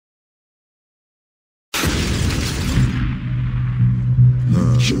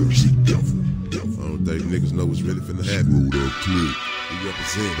don't think niggas know what's really finna happen. Rolled up clip. We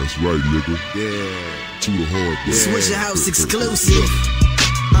represent. That's right, nigga. Yeah. To the hard. Yeah. Switch House exclusive.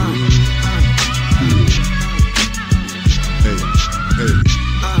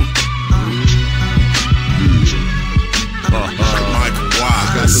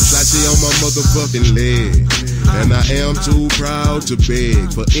 I got Versace on my motherfucking leg, and I am too proud to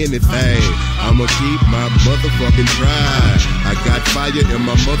beg for anything. I'ma keep my motherfucking pride. I got fire in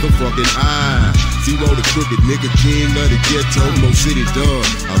my motherfucking eye. Zero the crooked nigga, king of the ghetto, Mo City done.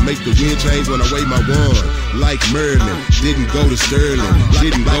 I make the wind change when I wave my wand. Like Merlin, didn't go to Sterling,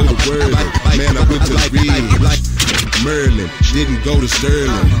 didn't go to Worthing. Man, I went to the Ridge. Merlin, didn't go to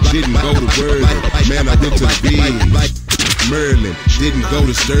Sterling, didn't go to Worthing. Man, I went to the Ridge. Merlin, didn't go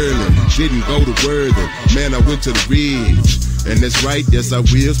to Sterling, didn't go to Worthing. Man, I went to the Ridge. And that's right, yes I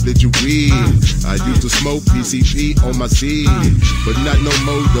will split your weed. I used to smoke PCP on my seed, but not no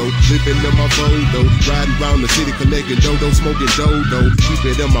more though. Flipping in my photo, riding around the city collecting dodo, smoking dodo. Keep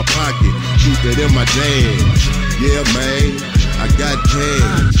it in my pocket, keep it in my jam. Yeah man, I got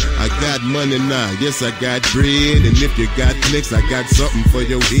cash, I got money now, yes I got bread. And if you got flicks, I got something for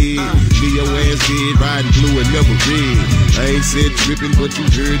your head. Leave your ass dead, riding blue and never red. I ain't said tripping, but you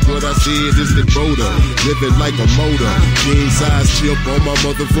heard what I said. It's the rotor, living like a motor. King size chip on my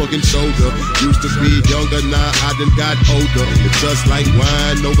motherfucking shoulder. Used to be younger, now I done got older. It's just like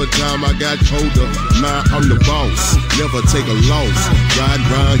wine, over time I got colder. Now I'm the boss, never take a loss. Riding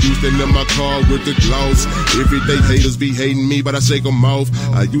round Houston in my car with the gloss. Every day haters be hating me, but I shake them off.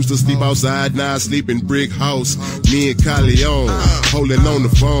 I used to sleep outside, now I sleep in brick house. Me and Calion, holding on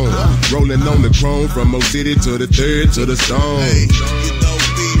the phone, rolling on the chrome from Mo City to the third to the stone. Hey, you know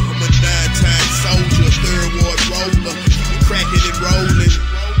me, I'm a 9-time soldier, third ward roller, cracking and rolling.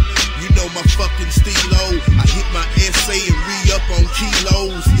 You know my fucking stilo. I hit my essay and re-up on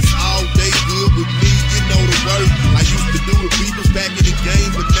kilos. It's all day good with me, you know the word. I used to do the Beatles back in the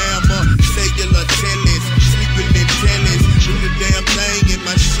game, but now I'm a cellular tennis, sleeping in tennis. Do the damn thing and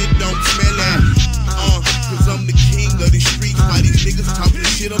my shit don't smell it. Cause I'm the king of the streets. Why these niggas talking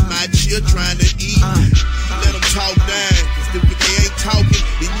shit, I'm out here trying to eat. Let them talk down, cause if they ain't talking,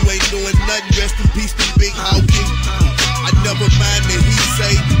 then you ain't doing nothing. Rest in peace to Big Hawking. I never mind that he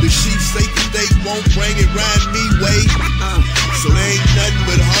say, the she say that they won't bring it round me way. So there ain't nothing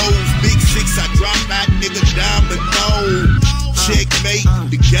but hoes. Big 6, I drop out, nigga, diamond no. Checkmate,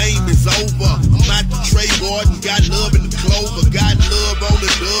 the game is over. I'm out the Trey Gordon, got love in the clover. Got love on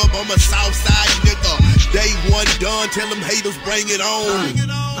the dub, I'm a Southside nigga. Day one done, tell them haters bring it on.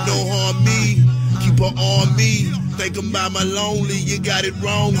 No harm me, keep her on me. Thinking about my lonely, you got it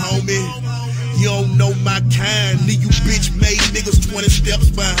wrong, homie. You don't know my kind, leave you bitch made niggas 20 steps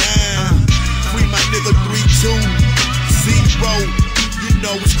behind. Free my nigga 3-2, 0. You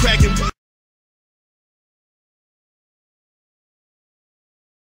know it's cracking.